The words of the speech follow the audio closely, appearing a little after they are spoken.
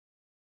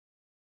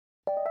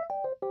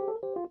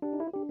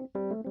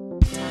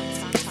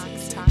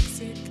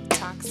Toxic.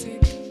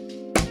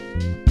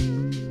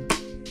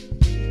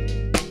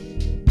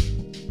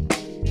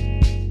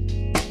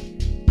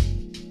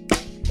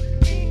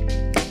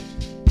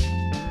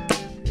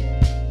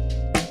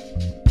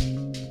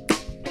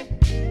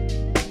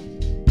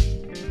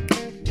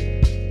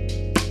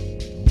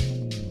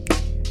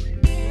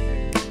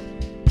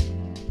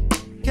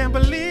 Can't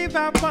believe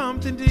I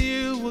bumped into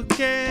you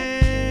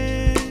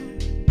again.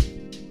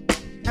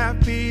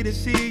 Happy to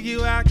see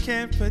you, I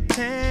can't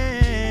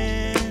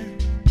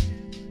pretend.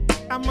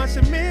 I must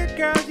admit,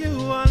 girl, you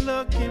are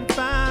looking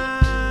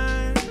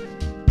fine.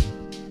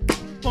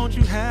 Won't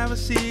you have a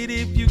seat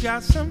if you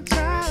got some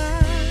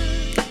time?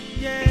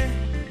 Yeah.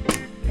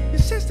 Your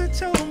sister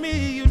told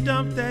me you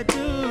dumped that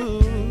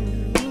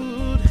dude.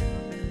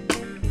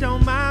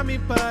 Don't mind me,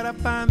 but I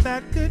find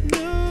that good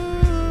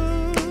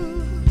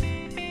news.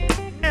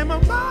 And my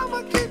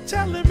mama keep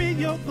telling me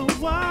you're the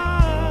one.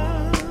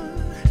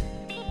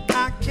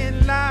 I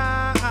can't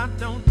lie, I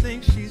don't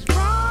think she's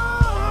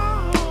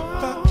wrong.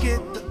 Forget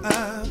the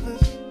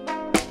others,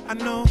 I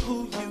know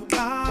who you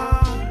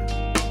are.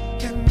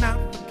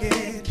 Cannot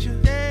forget you,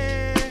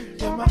 yeah.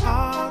 You're my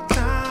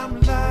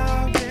all-time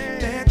love, yeah.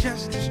 They're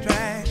just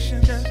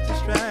distractions,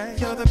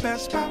 You're the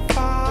best by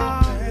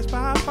far,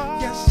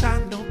 Yes, I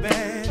know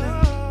better.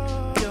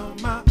 You're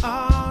my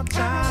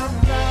all-time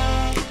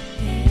love.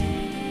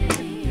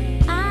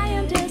 I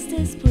am just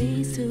as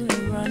pleased to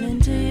run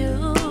into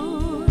you.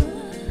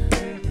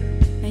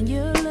 And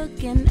you're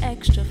looking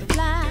extra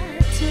fly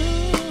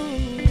too.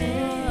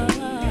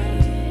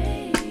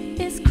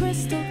 It's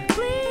crystal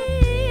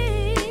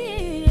clear,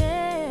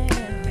 yeah.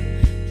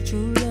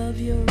 True love,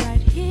 you're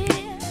right here.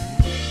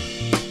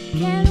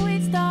 Can we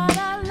start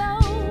all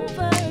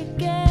over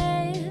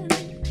again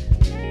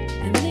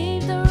and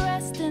leave the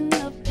rest in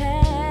the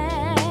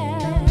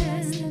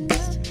past?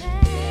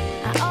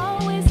 I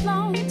always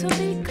long to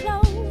be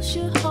close.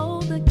 You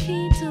hold the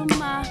key to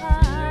my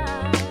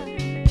heart.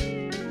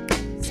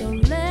 So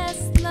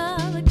let's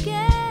love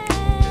again.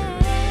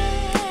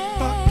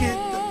 Forget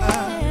the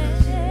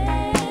others,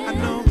 I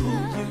know who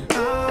you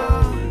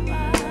are.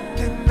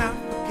 Cannot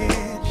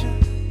forget you.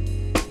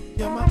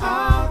 You're my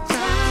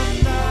all-time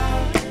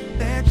love.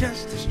 They're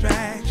just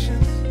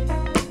distractions.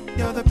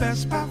 You're the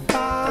best by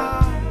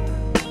far.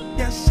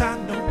 Yes, I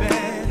know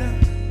better.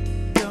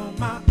 You're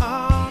my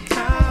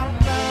all-time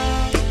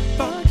love.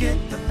 Forget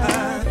the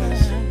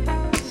others,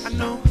 I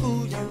know who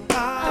you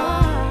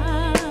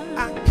are.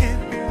 I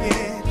can't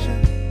forget you.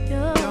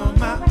 You're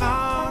my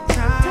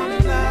all-time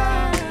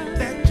love.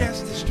 They're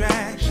just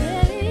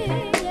distractions.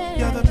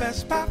 You're the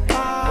best by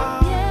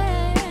far.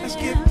 Let's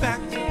get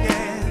back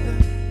together.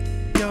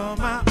 You're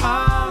my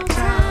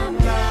all-time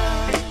love.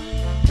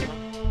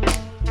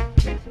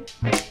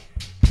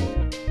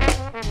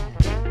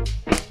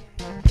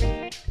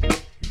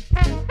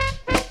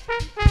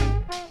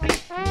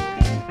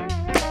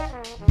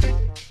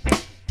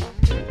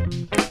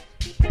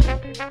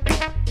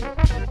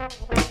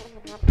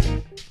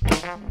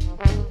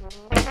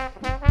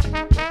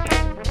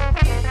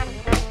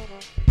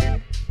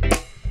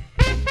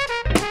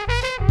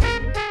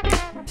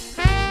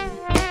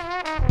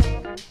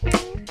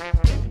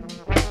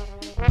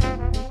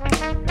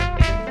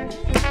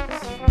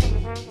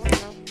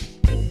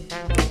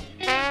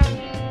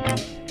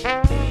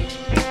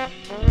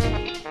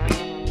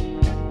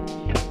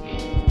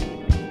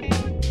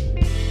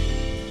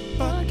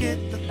 Forget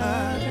the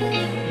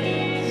others,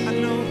 I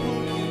know who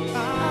you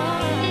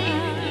are.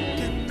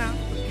 Cannot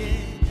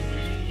forget.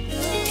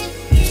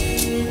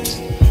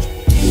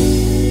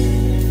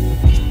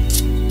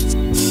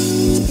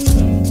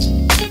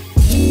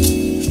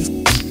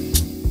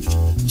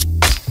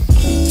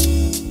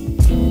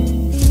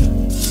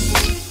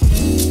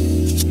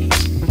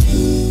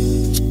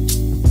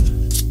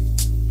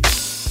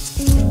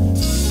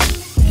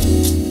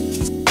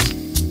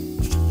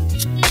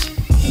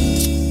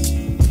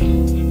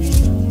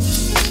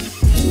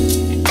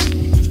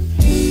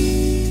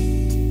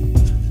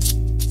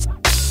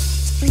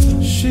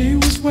 She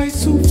was way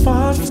too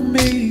fine for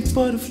me,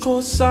 but of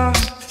course I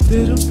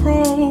did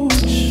approach.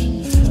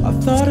 I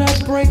thought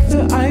I'd break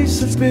the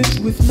ice a bit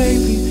with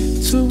maybe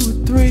 2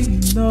 or 3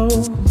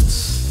 notes.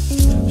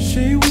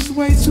 She was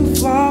way too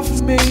fly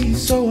for me,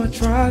 so I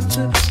tried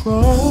to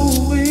grow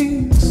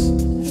wings.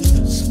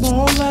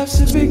 Small laughs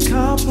and big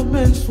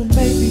compliments will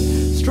maybe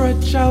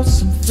stretch out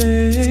some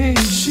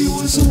things. She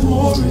was a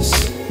Morris.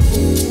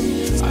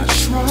 I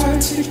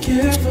tried to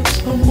give her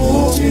a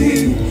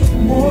movie,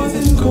 more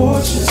than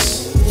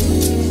gorgeous,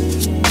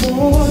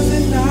 more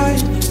than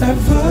I'd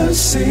ever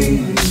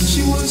seen.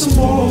 She was a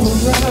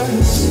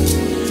Morris.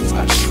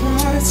 I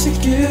tried to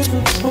give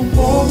her a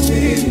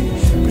movie,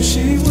 but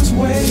she was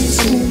way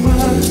too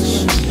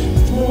much,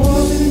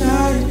 more than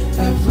I'd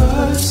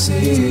ever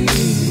seen.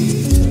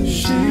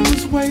 She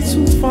was way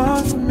too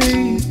fine for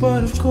me,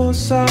 but of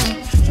course I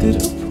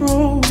did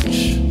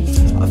approach.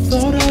 I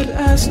thought I'd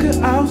ask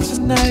her out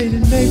tonight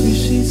and maybe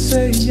she'd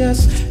say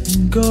yes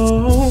and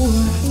go.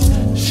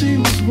 She she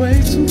was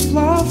way too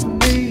fly for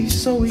me,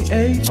 so we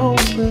ate on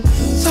the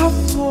top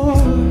floor.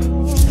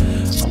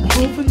 I'm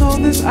hoping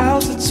on this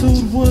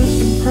altitude would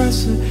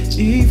impress her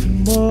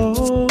even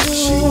more.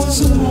 She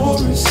was a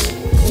Morris.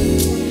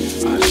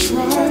 I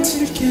tried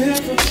to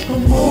give her a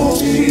more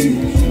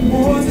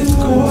than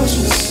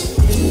gorgeous,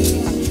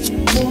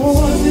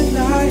 more than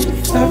I'd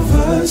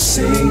ever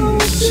seen.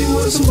 She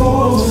was a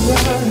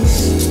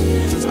Morris.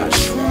 I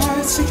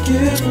tried to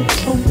give her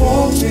a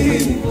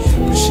warning,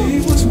 but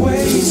she was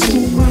way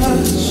too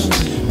much,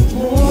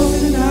 more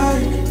than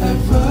I'd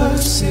ever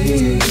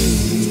seen.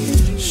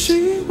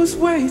 She was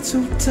way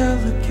too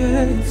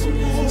delicate,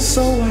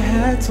 so I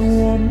had to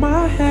warm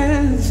my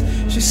hands.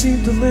 She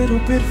seemed a little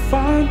bit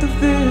fond of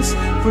this,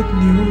 but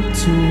new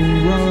to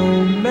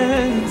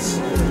romance.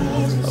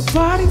 Her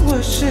body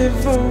was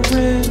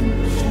shivering,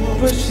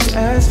 but she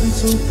asked me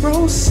to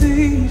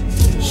proceed.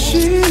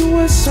 She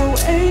was so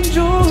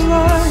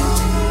angel-like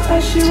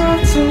as she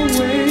rocked her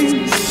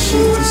waist. She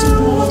was a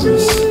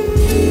Morris.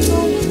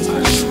 I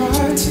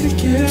tried to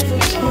give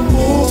her a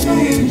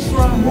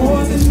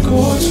more than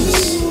gorgeous,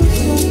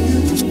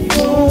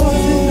 more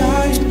than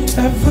I'd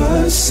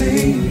ever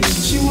seen.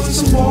 She was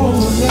a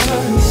Morris.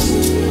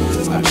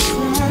 I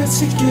tried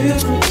to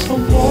give her a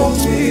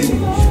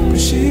but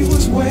she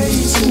was way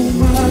too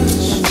much,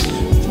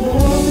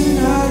 more than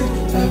I'd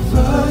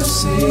ever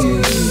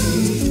seen.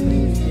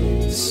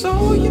 So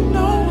you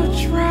know I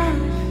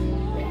tried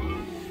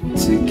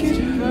to get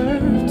her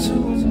to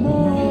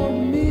more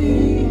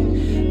me,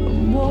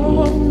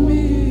 more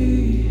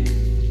me,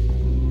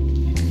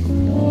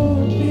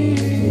 more me,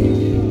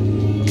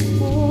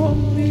 more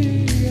me.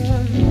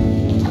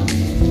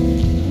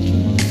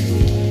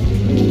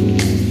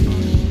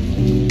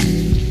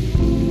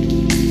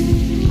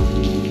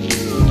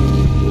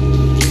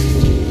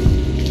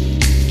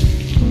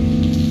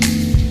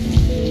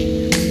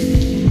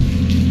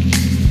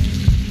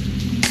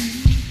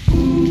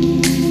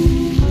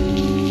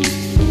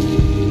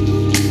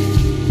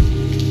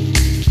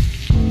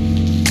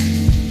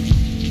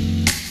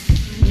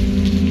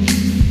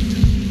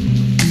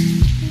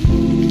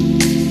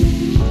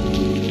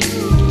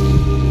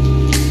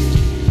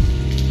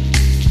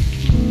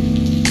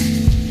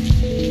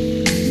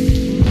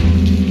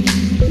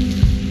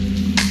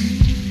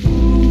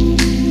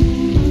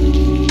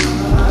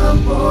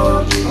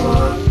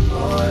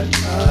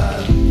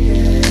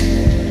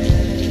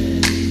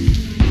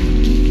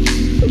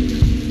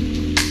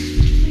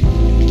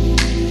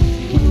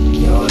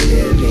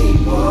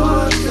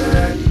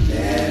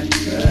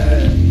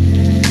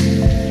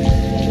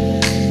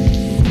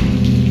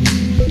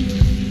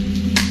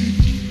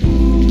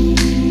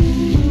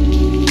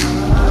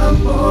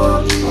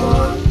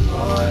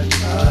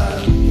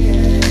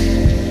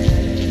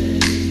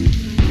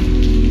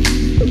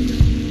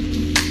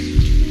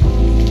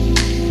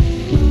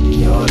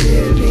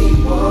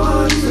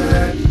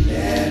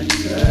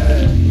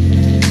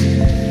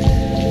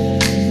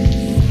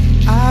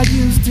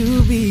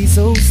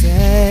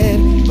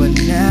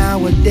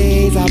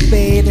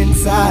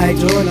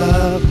 Your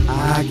love,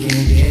 I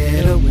can't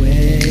get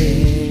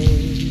away.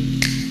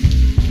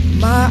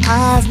 My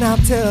eyes now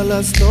tell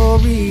a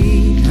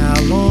story, how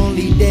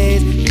lonely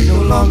days can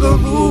no longer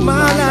rule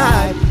my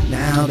life,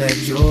 now that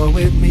you're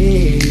with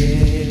me.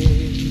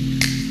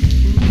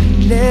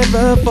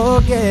 Never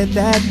forget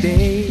that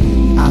day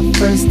I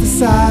first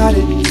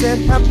decided,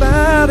 said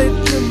about it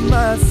to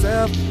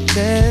myself,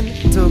 then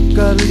took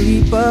a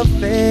leap of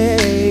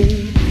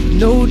faith.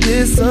 No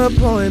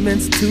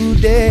disappointments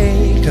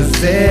today,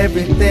 'cause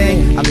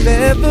everything I've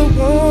ever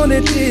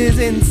wanted is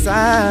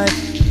inside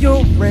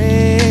your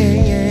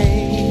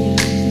rain.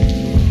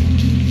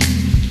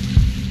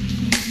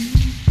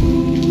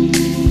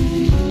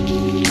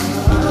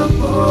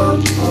 I'm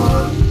on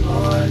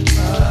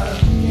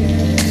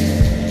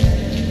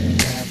again,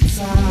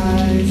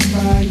 baptized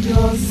by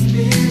your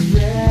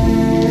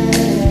spirit,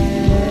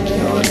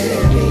 your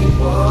living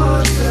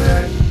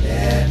water.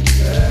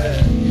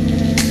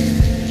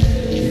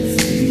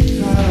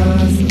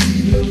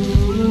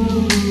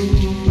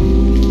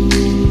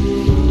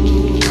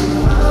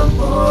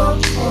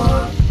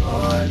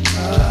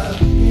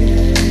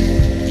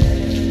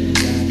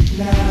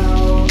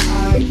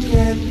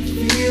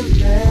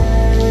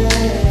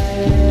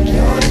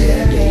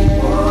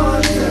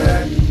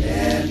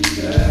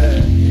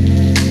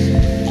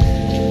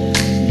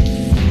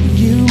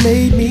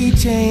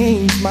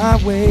 Change my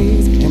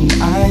ways, and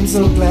I'm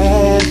so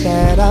glad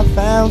that I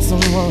found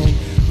someone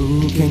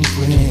who can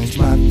quench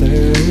my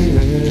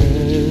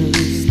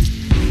thirst.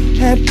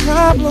 Had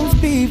problems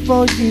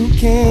before you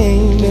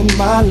came in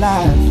my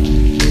life,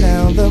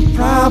 now the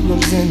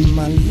problems in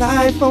my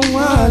life are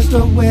washed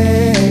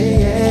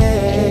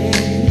away.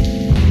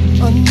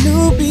 A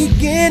new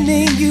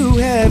beginning you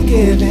have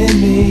given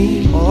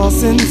me, all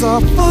sins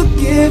are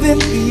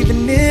forgiven,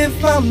 even if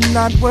I'm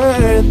not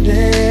worth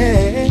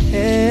it.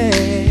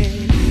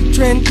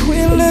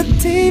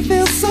 Tranquility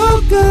feels so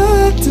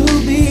good to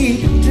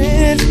be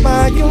drenched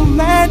by your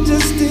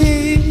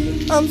majesty.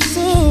 I'm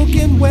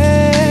soaking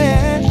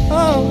wet.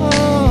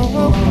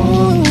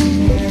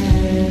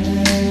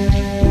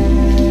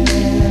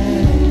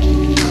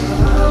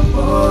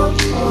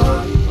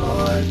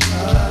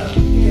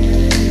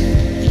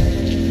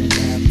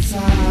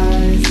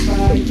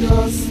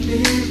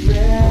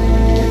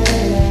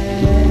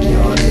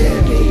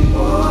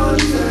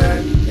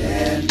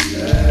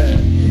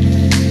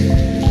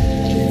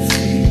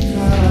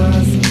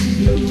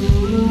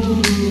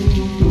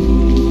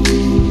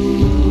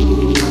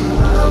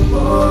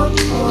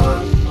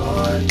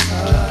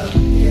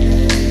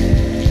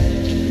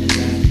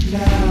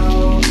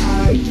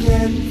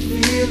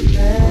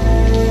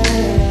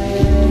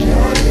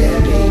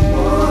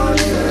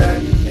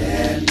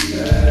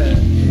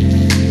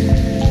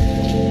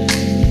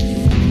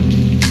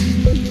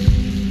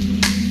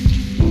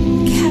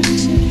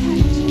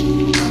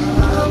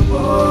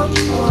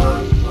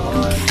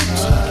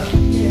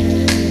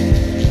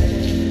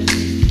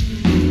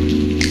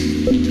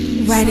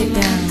 Write it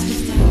down.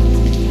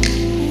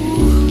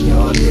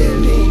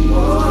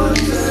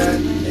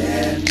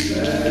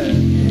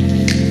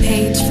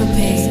 Page for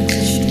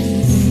page.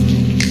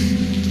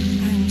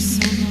 I'm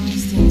so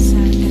lost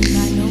inside and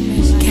by no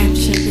measure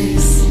capture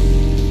this.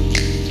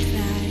 Could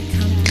I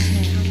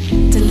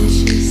comprehend?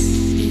 Delicious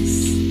is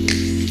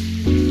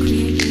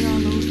create me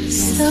all over.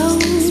 So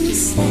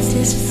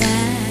satisfied.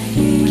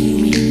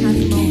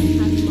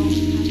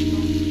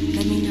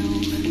 Let me know.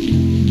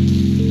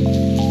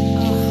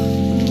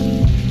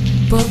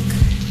 Book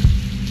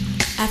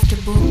after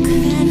book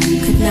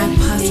could not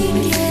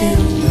possibly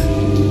fill.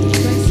 The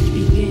quest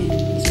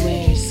begins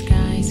where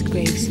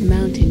skyscrapes,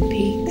 mountain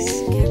peaks,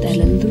 that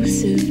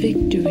elusive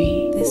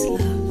victory, This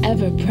love,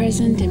 ever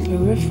present in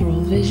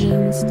peripheral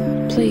visions,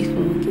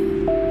 playful,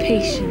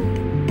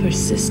 patient,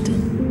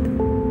 persistent.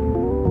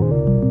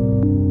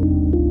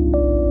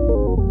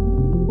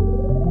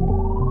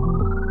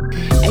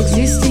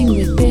 Existing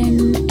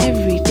within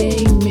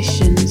everyday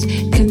missions,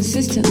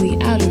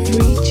 consistently out of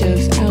reach of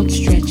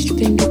outstretched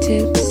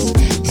fingertips,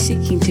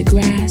 seeking to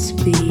grasp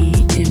the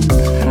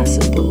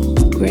impossible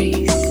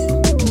grace.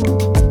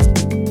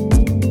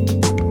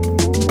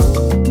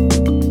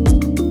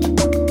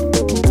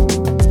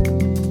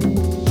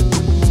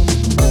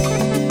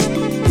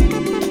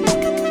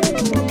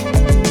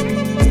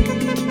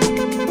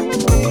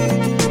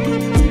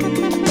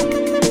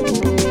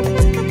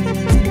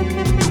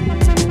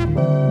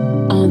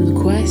 On the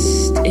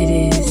quest, it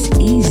is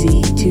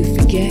easy to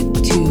forget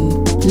to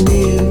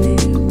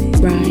live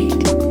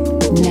right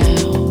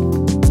now.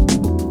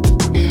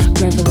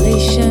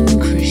 Revelation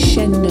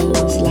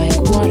crescendos like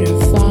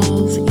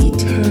waterfalls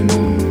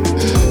eternal.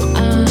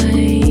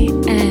 I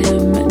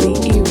am the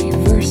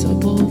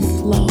irreversible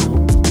flow.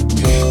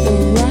 The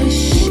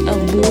rush of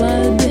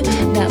blood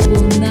that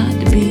will not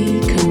be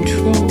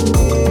controlled.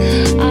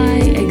 I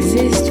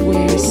exist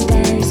where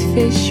stars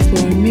fish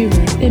for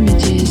mirror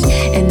images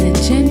in the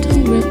gentle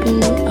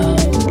ripple of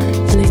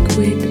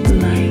liquid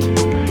light.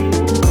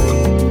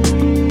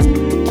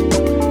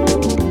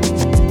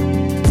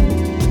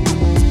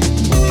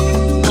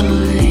 I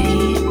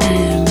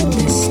am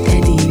the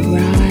steady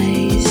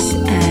rise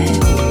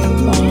and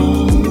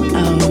fall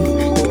of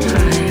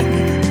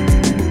tide.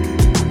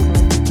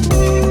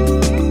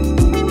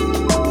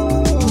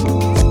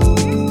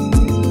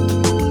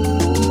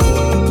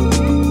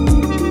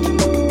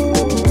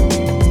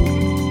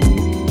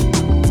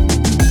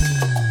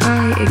 I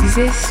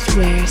exist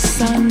where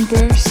sun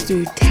bursts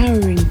through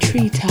towering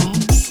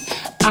treetops.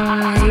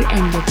 I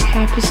am the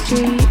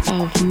tapestry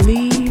of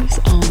leaves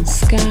on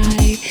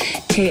sky,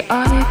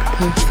 chaotic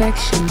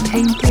perfection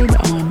painted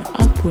on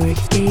upward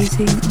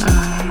gazing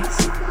eyes.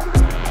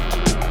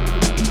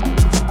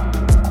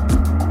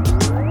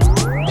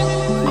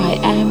 I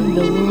am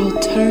the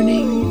world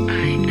turning. I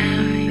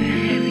am the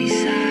heavy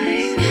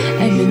sigh,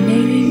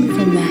 emanating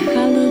from the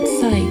hallowed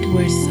site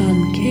where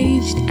some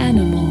caged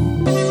animal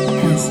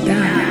has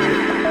died.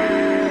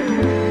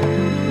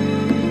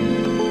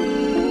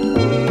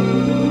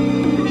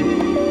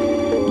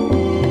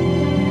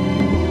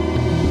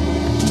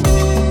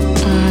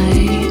 I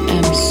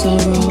am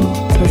sorrow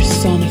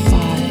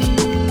personified,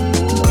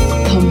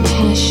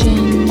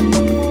 compassion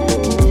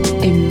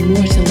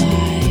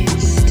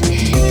immortalized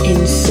in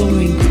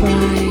soaring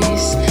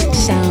cries,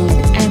 sound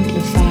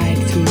amplified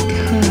through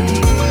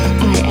time.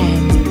 I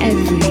am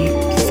every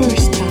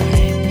first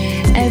time,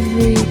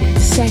 every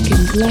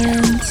second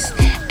glance,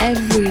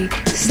 every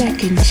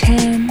second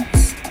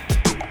chance,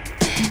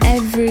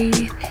 every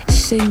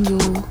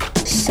single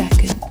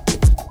second.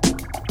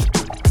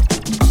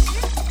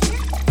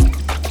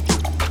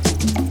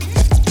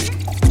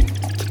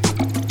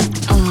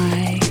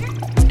 I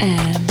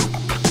am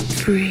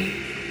free.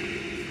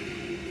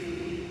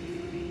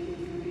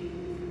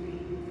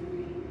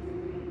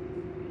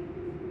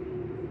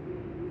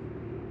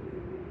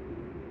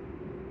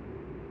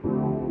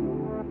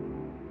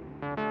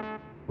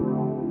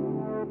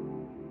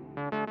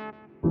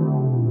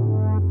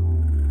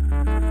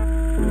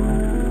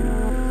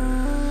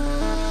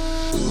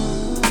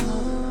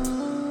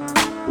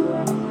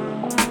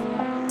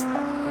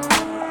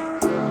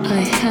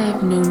 I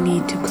have no need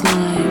easy to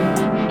climb.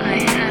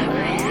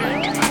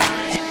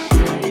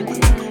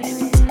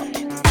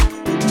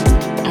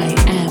 I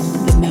am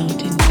the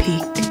mountain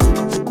peak.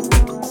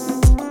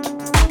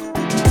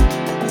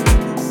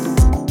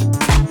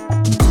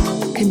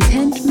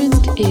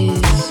 Contentment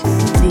is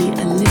the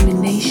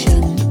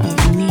elimination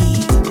of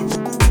need.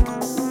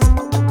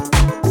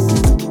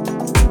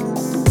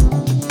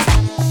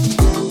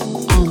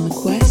 On the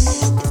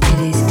quest, it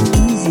is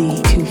easy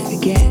to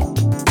forget.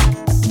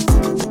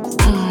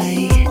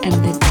 I am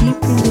the deep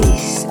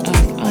release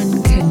of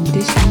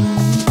unconditional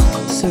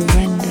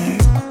surrender.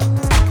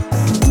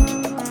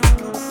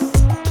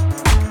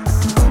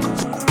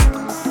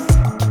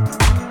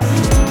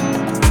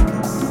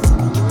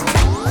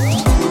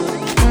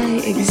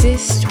 I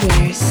exist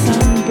where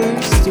sun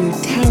bursts through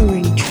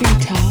towering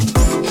treetops.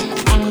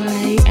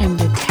 I am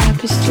the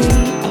tapestry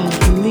of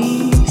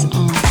leaves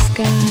on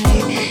sky,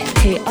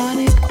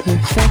 chaotic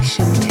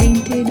perfection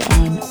painted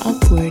on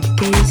upward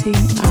gazing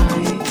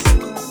eyes.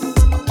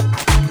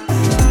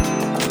 I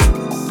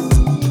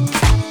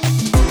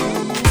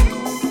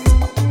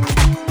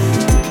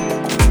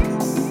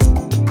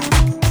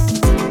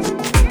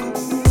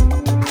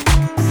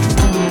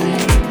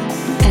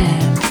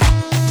am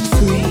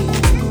free.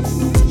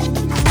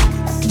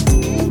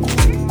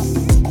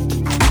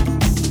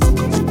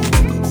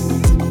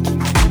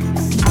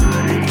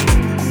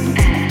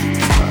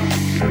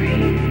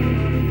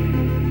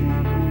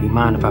 You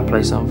mind if I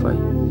play something for you?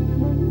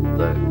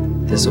 Look,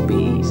 this'll be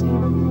easy.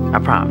 I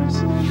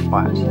promise.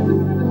 Watch.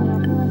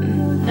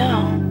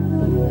 No,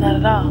 not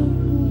at all.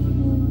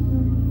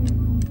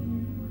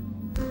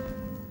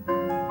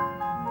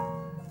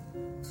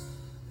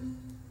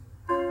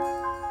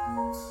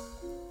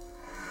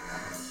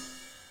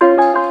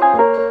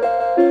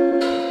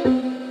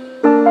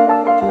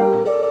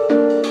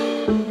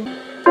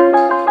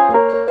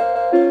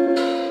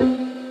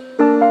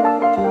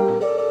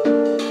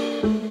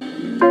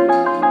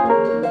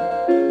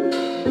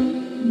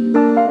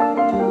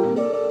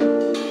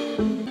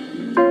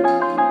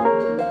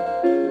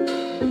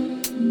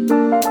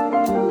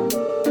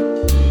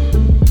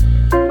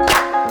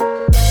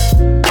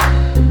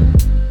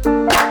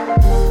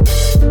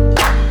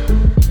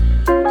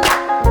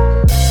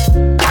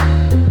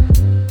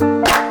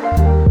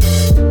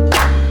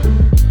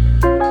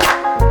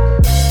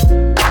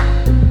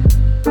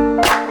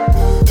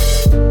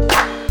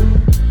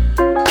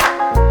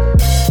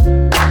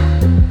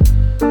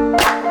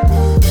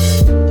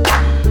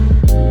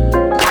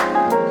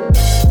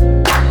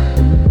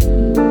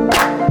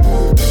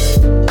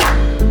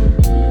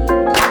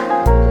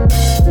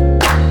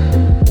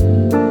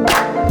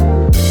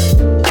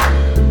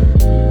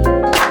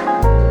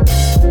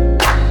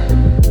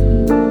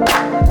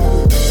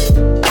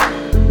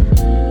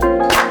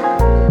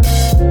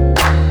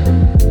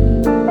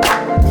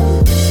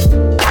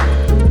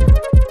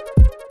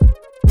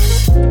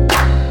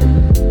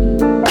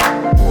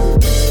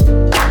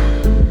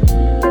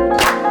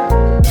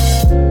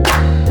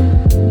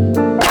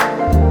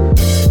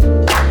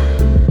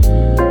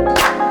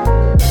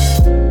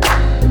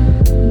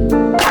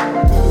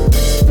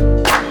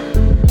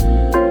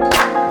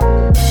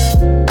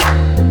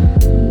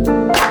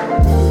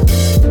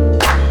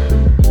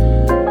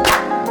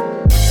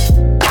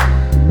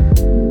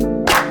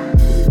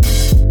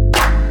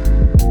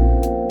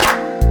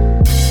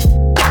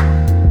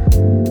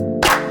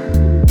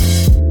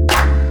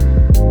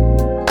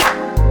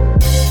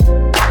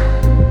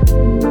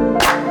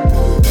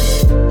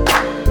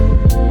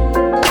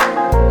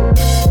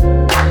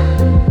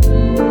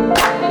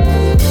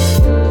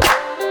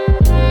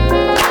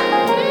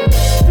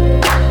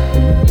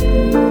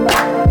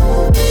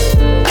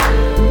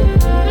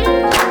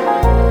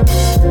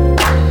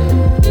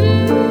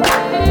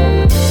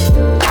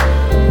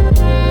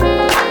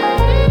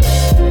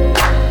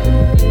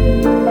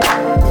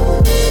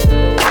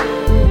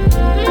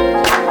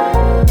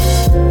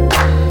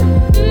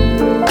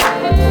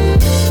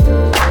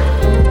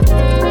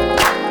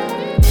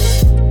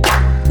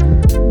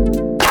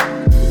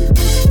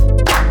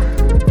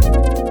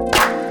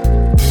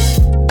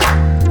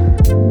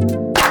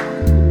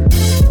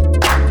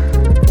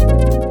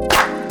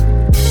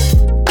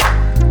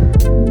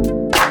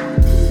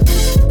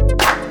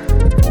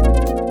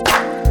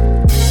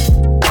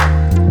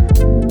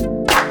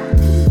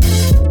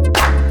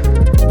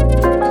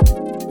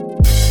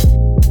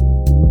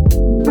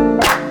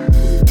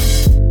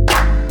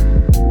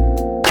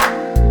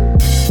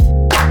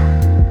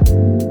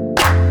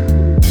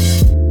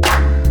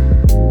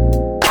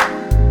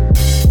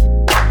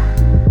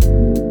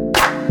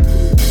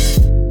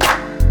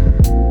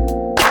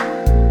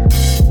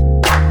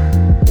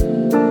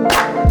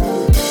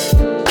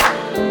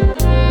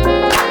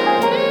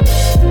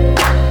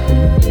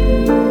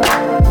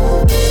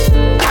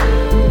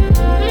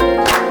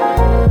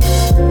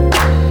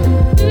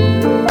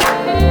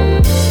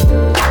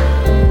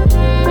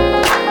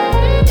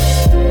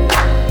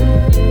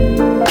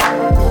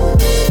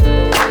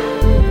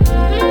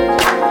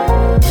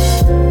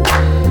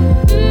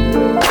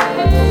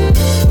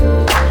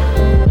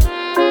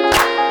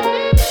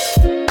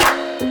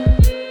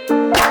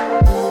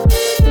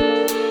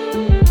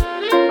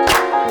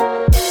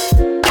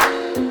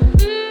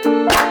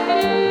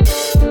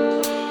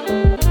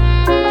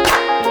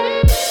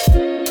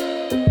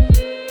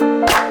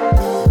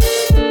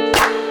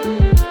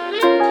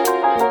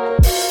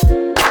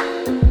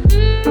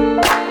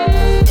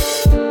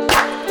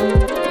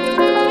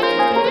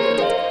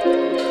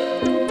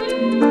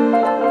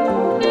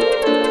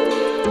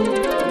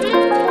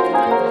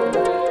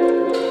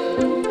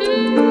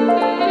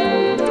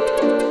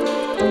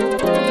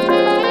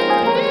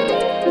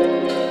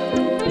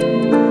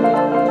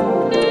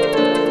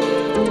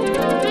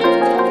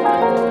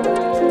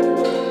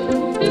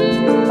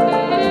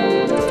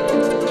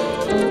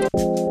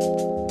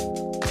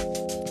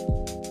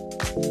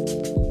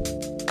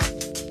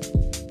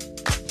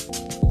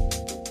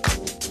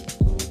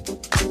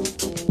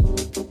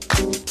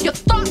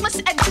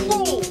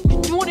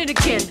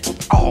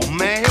 saying? Oh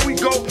man, here we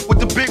go with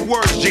the big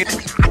words, Jen.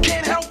 I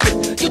can't help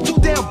it. You're too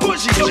damn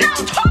bougie, Jen. You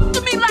don't talk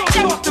to me like that.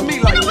 Don't talk to me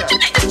like that. You know what? You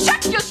need to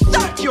check yourself.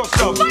 Check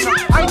yourself. You know,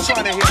 I ain't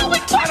trying to hear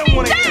it. I don't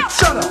want to hear it.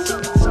 Shut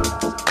up.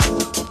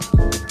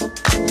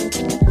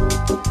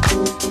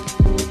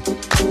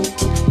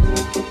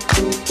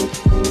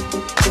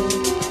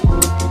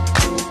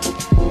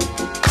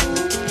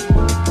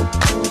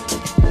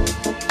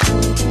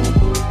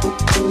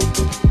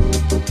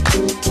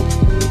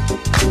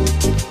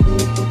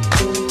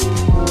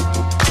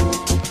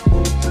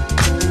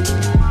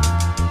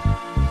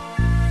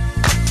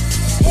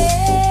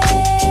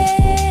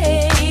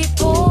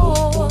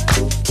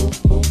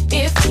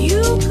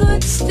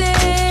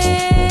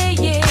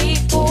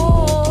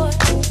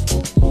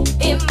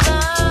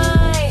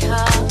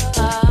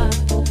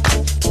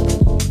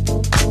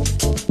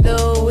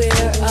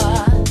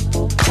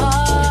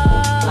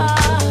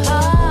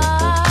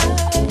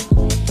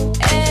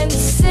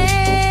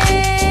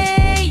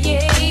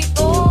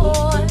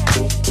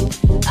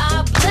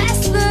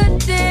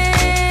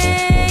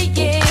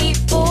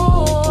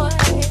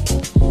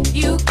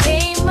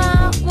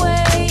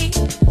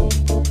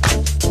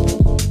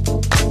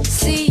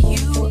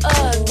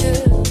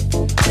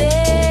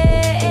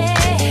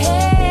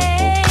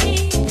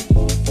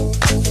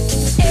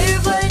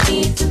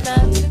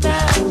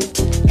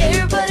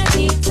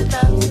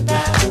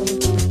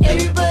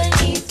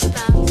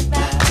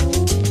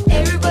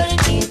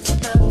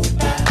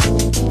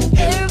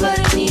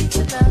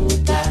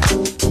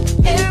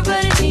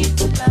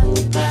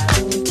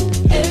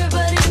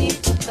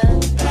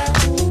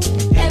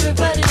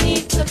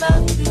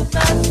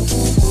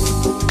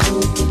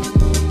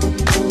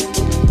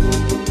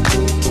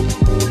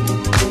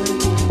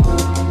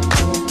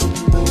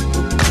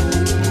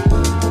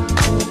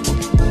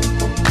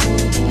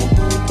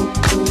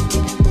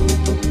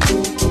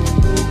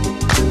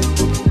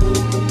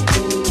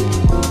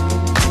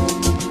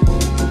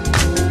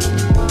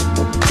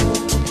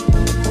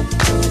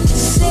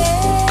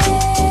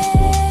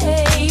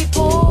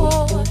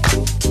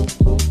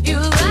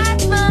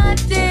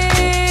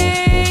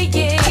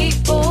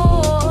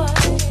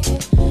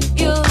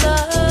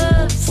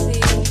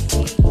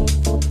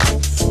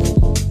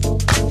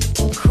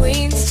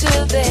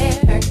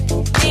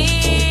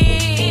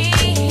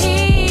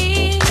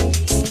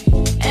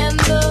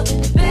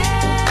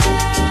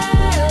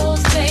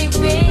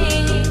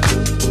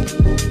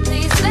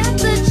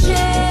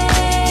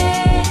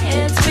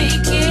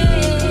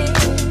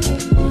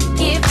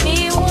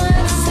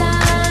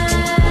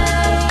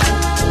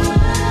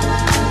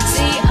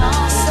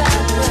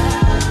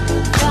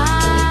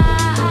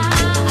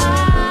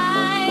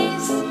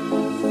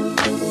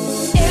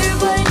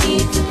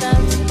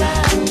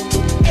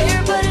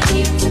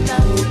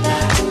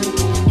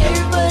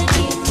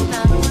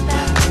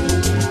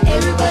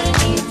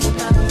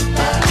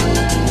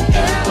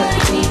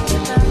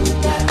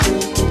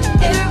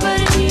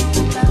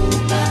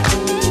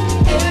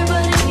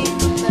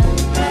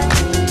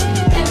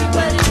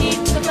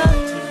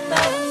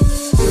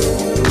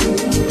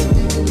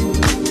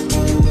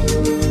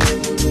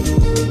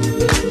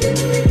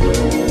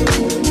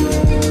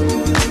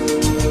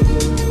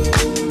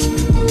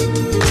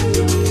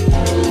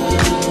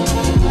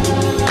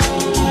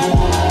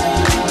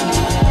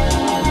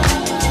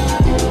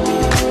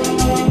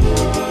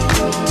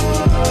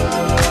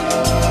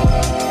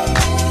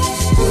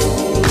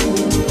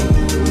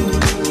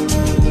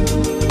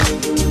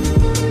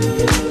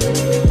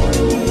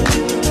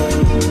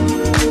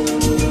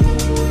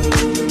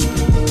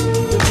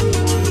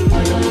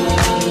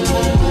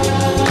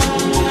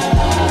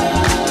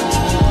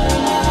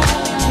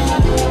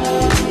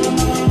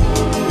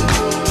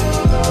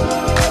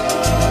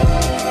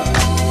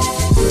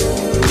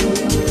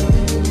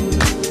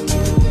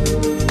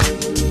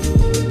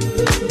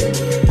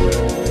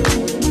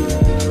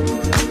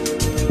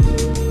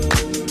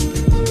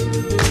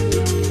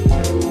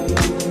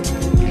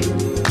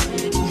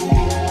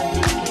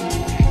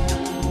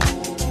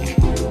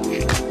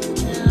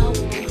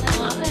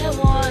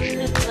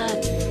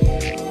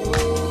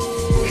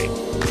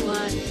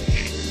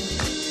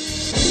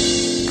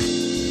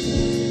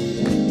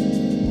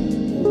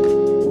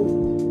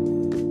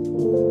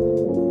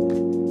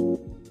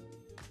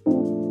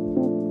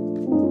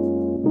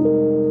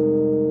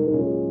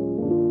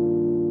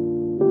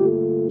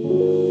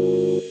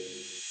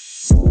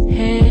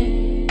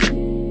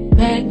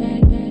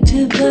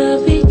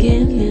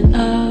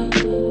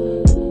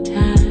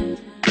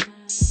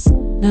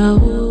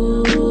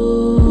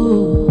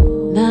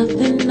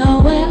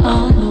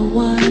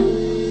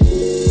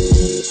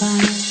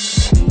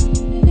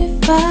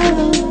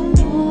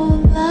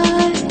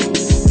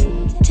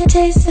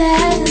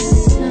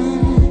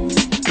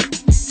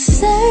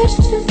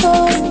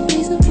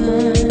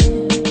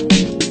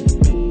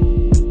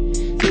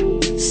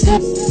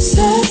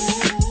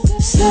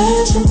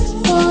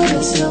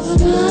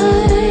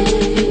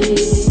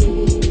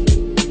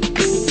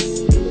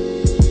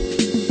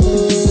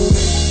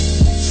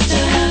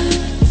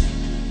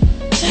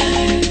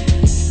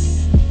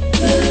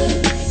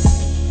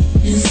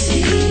 You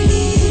see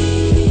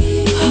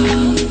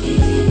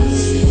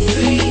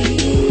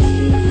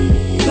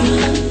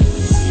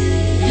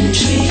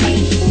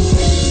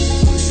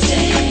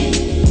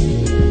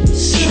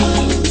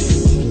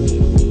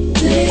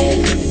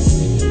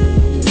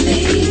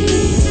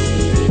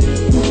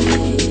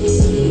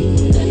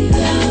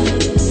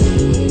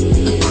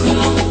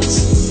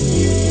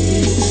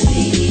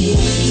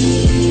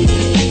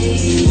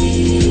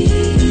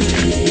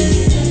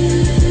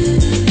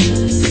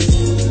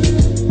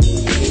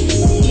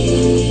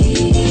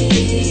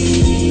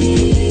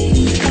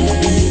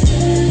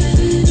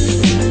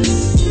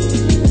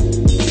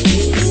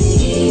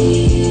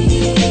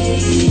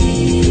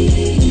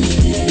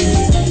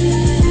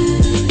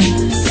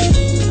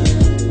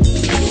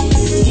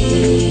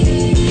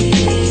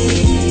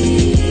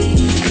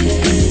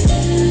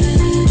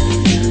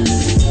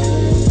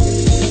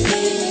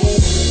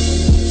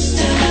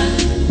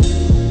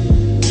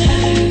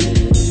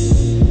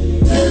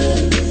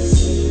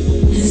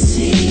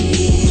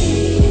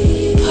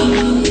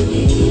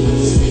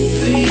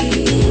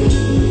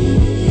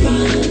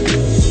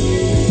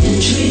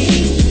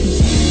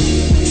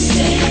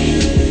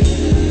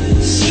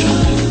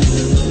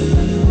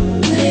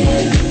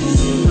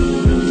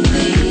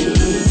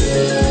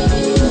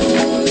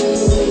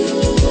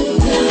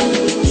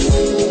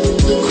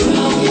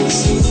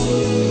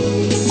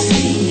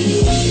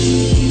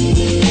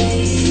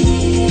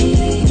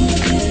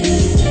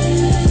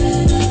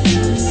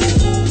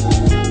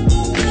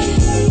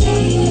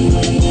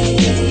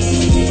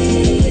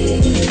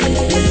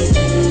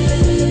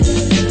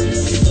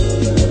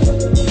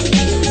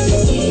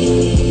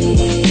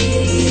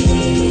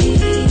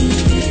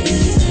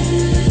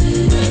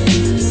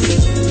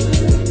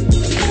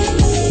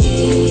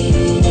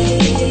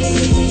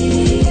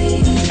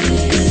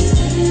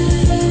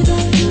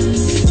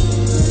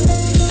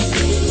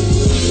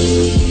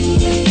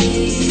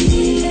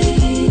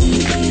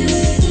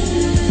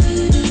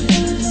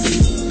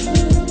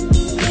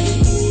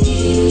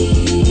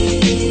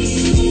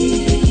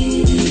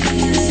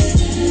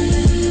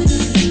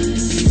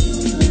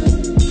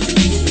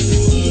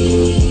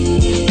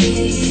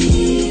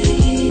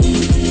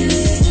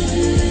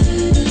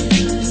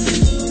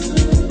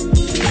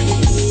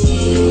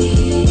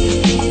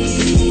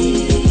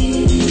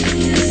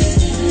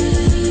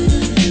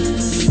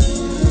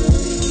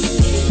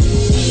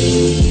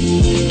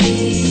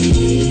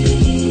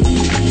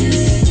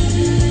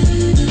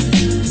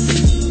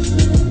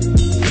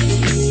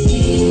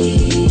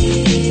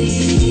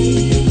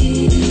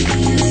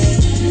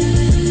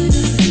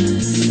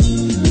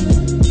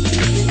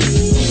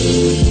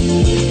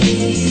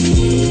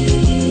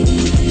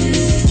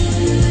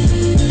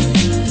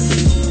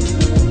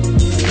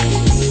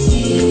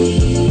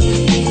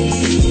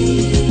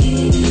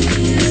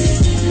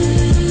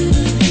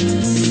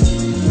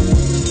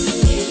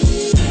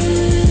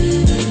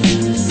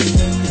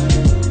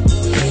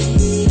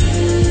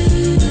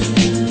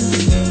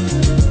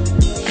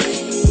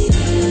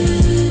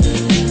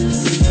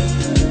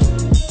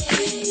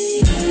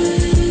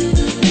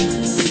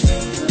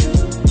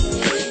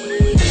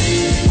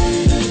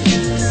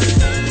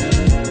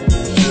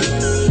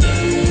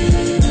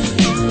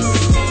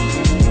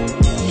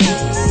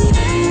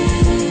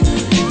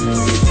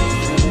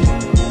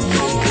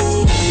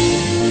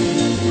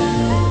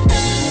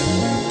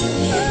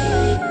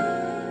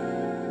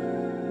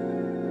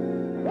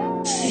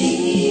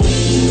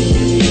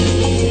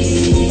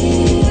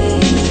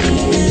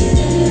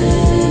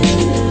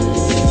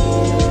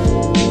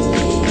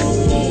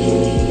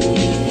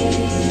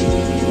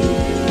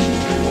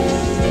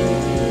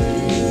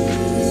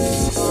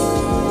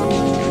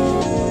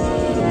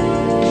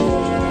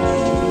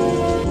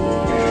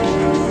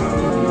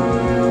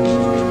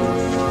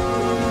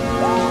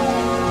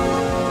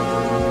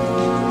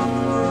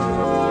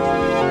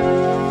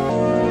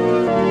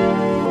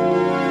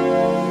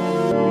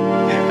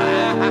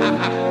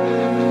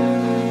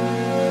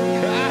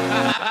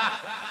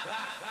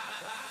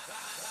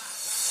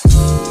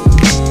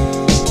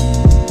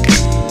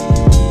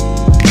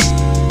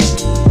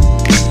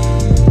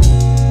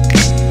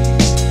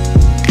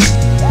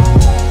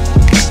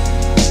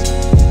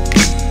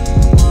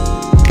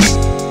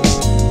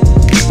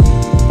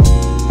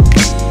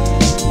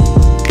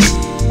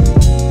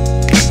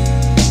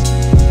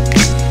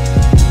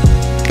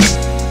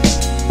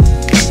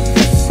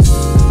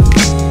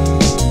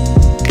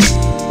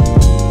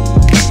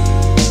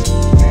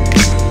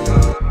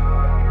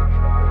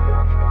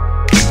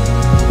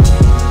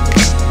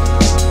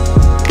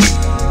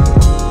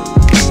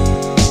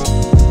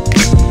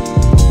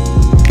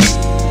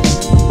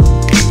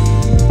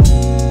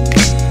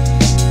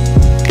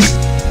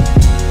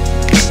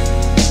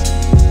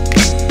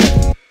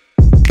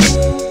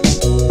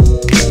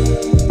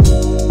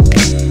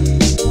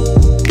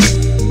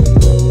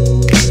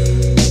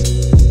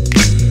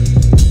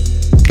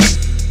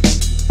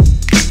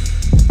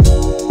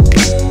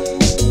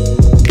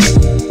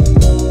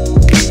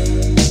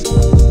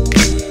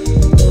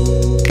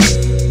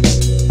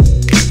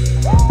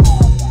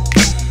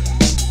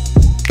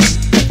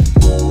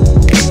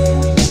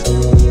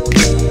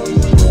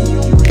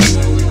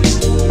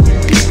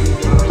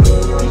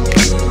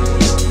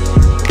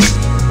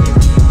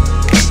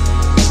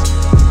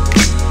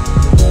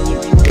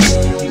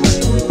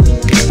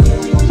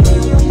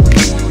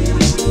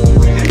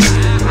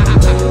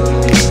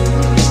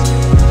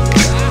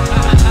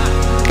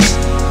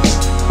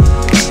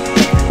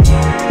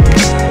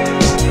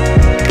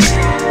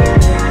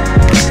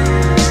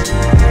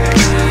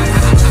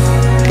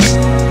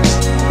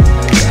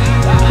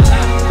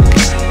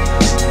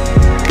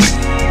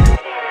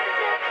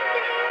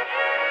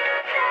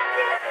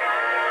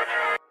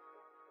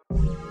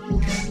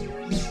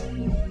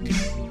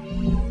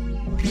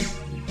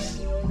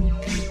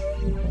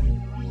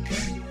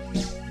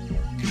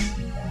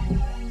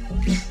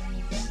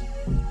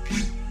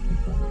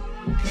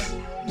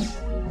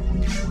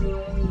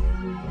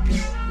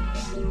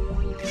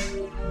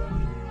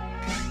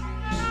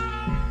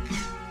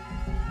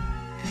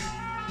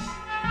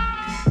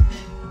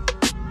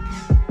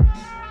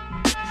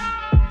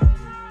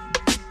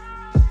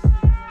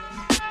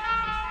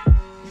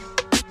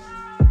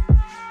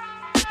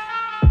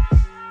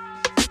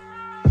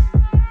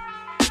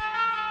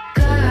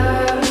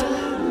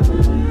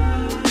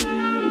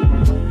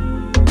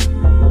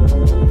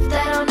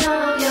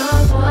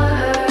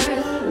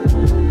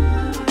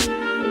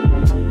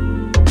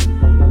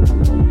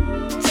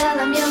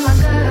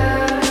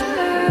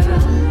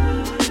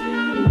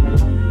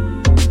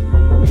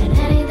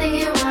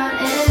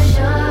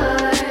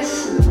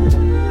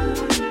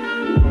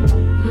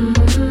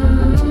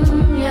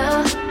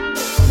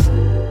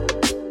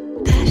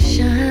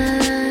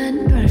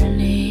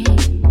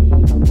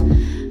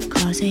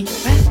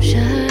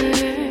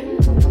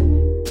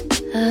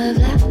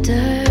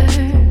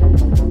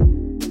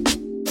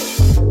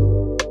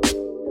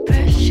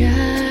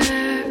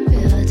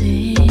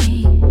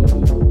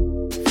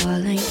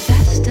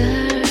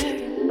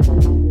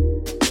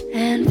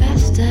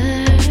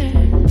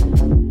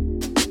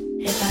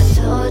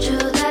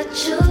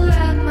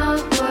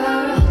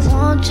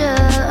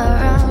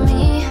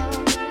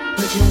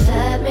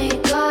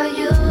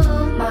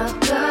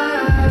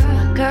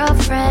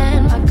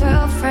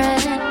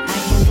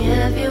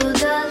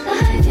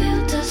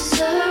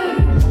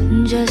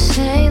Just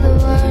say the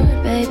word,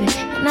 baby,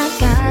 and I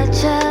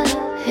gotcha.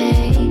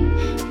 Hey,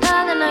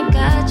 darling, I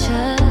gotcha.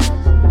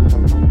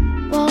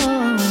 Whoa,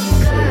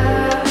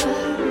 girl,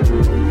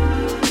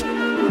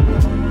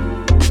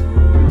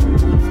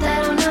 they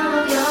don't know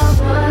your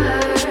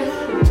worth.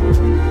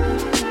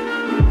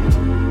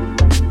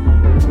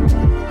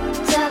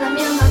 Tell them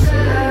you're my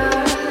girl.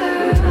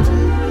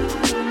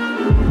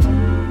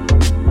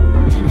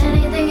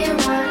 Anything you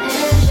want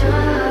is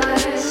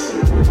yours.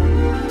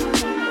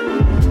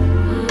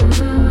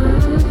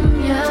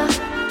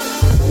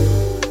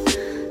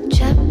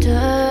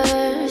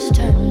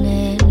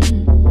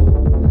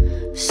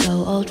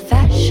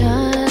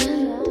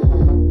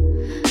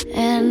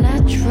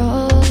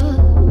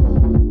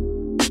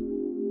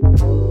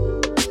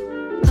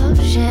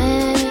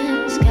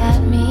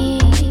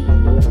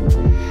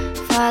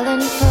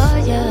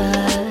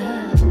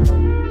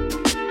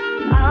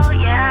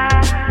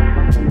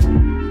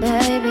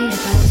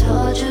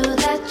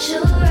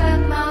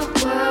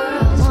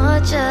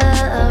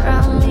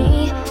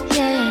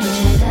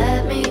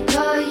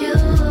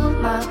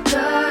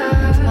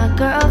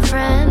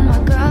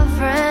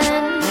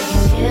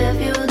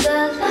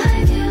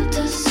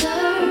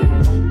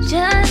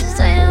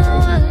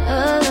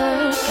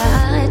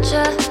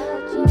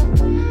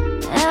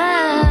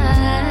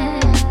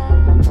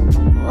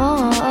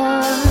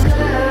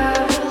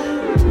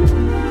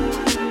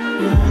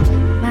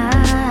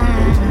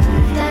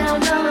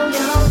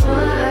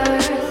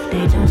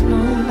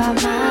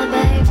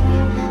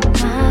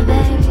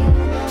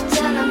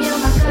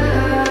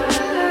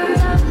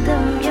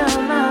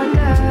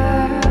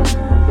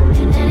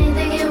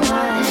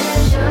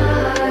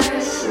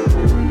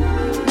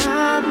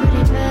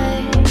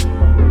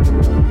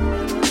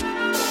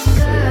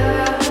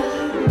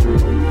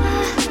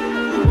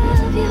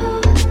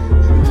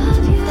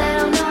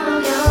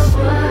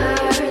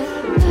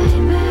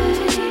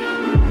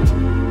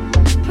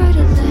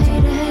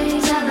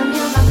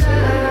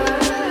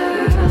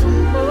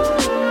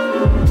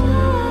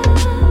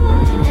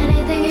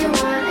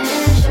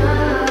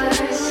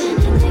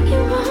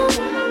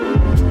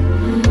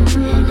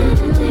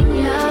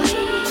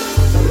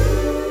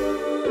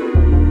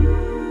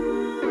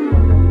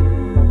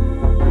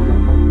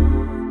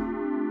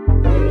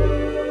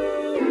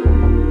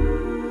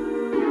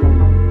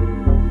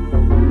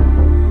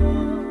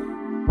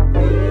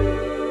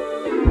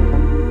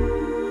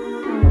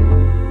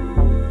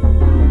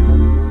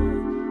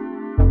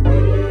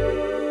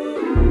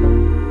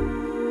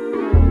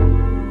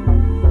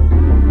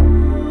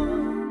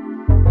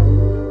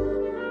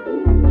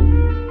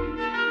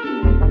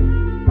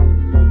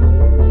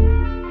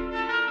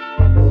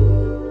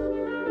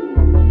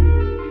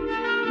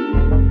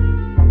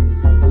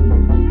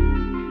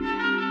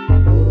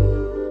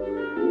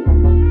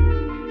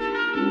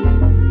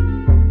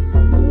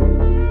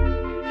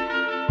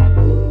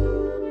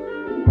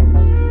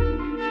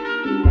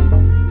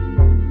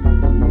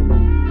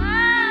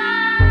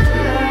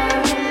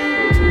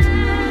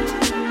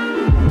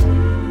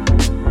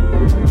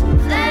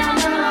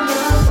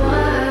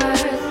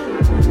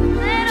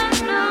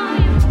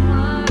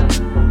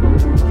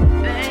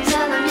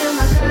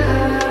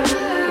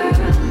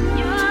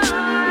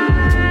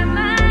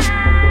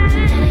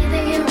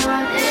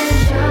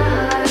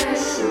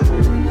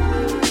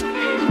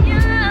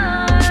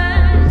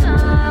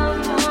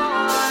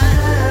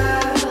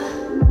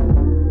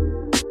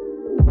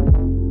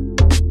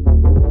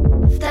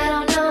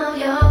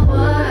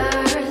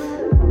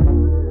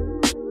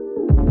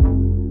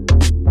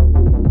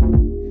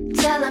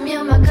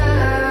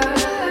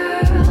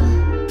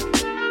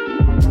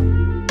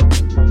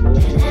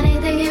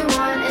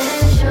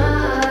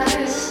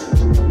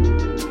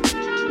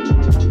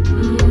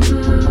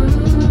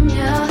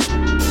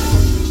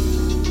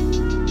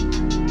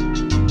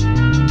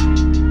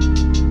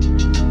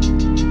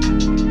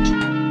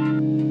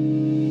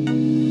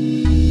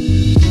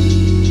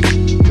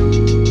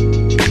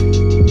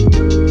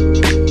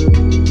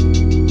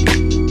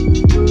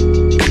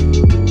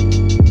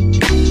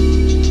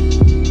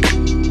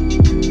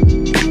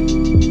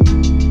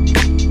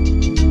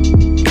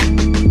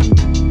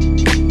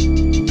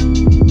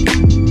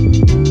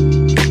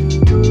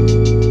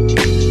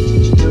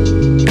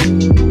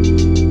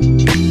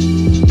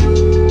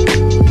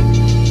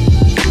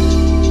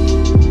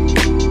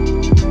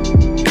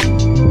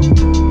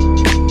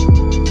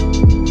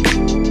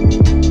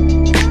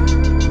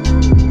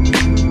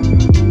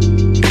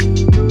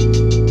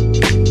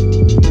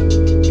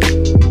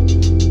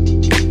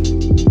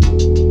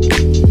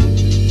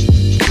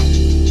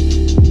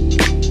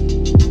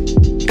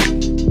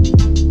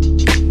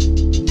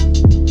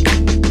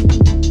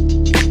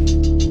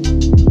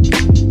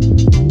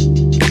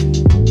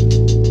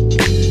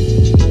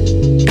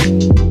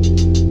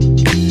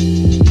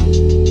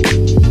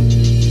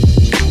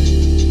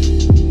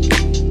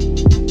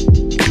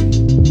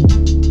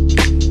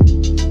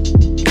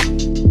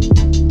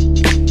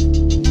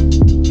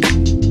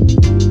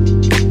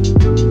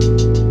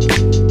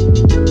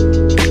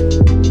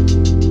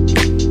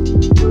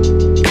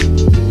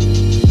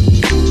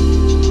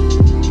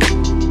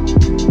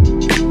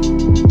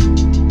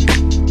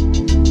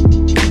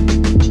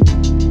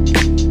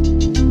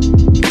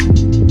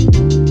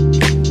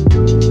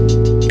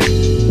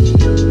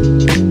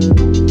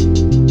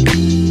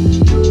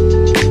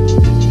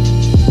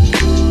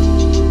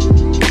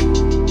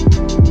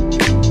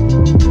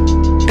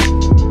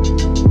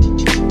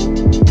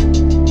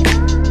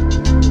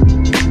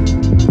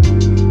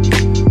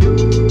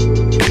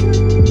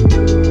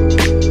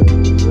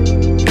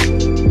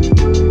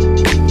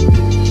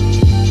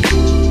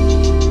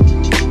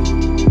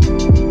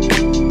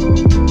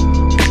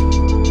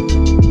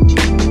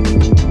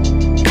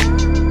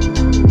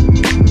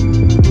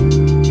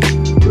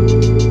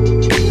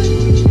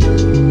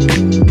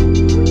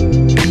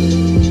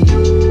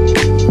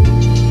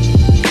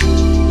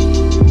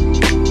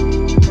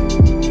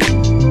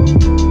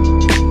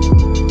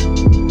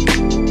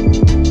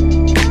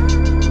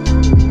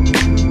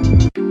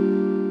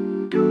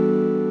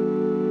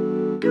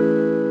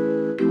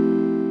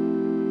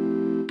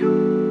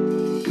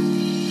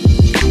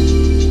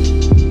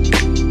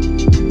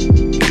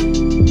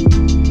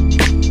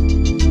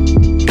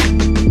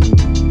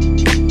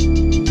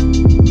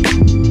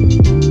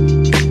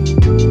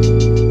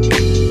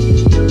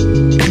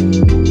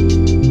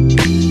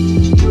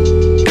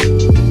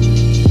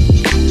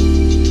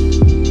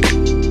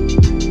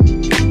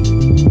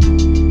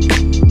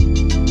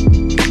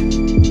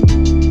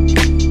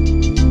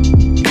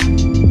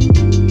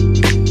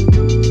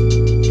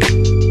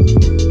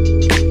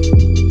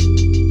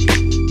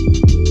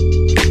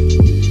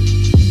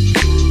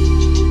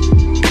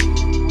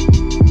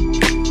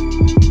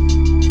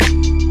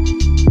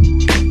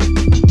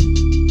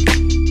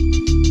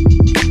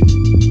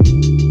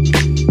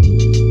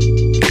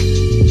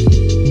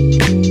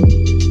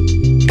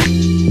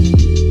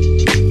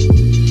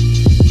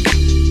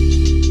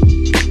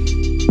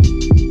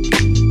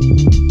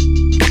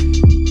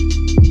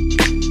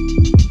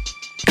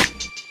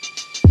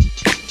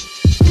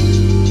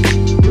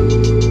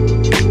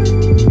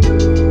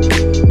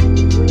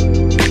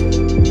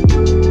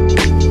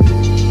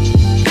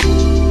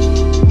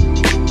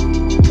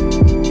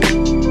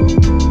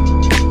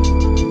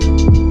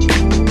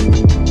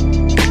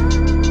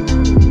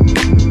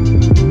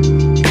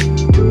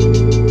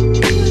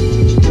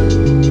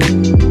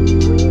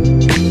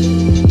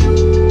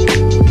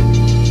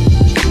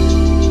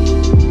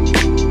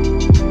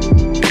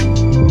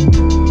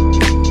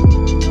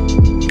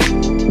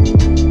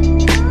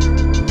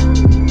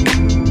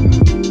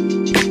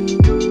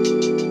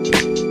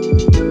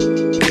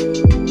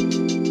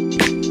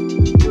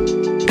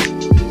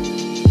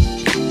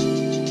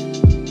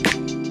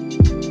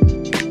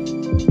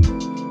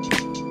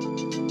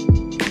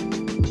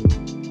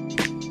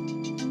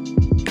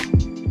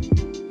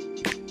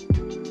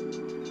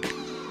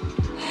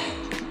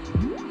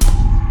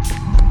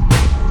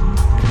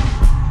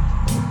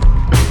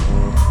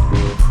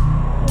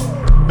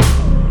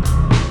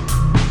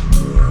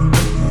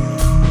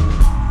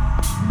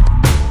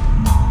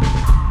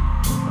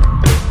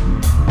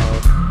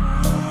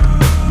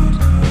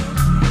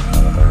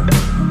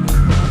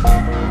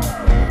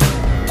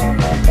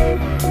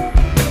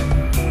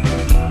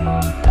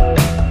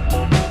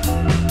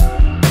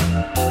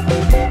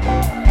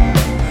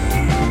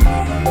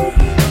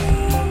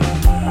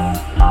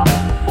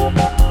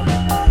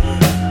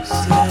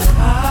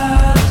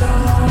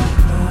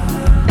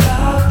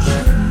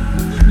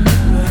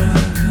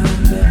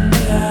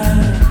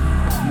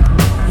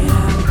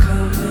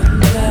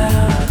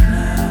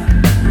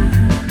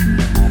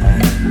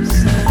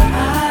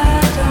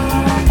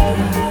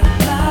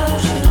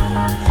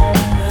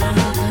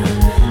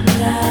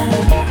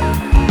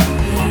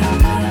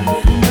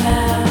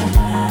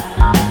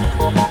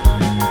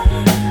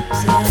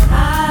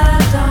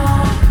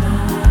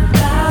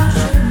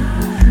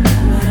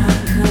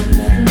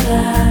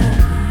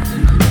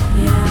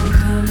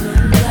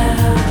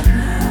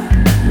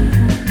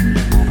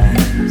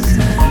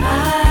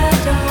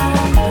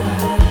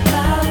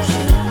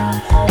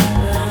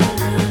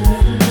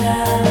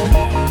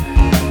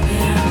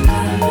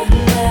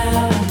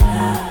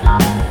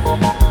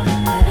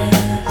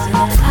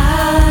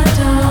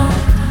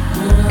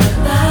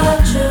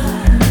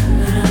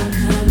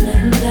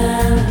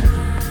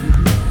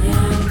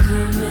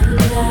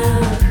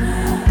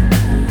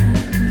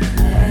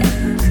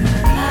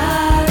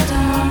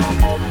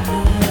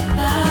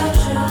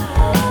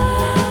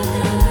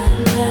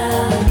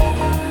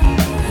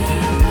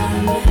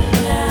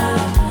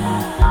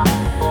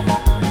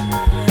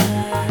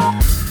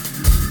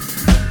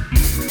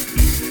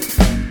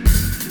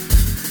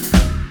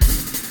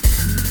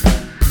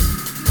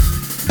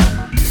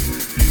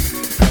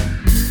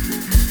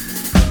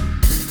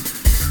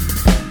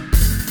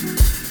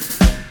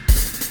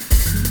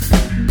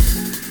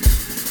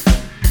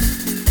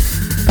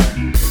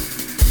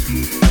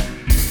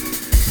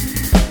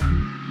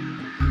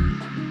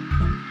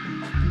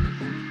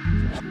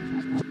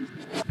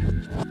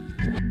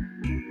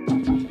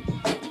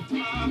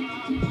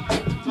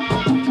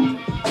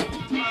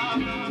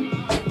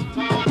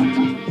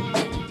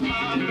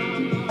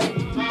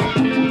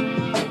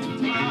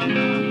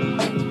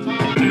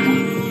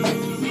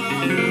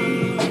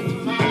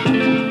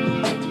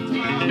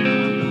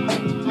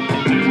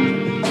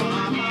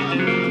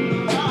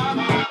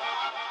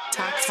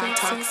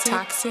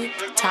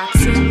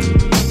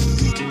 listen.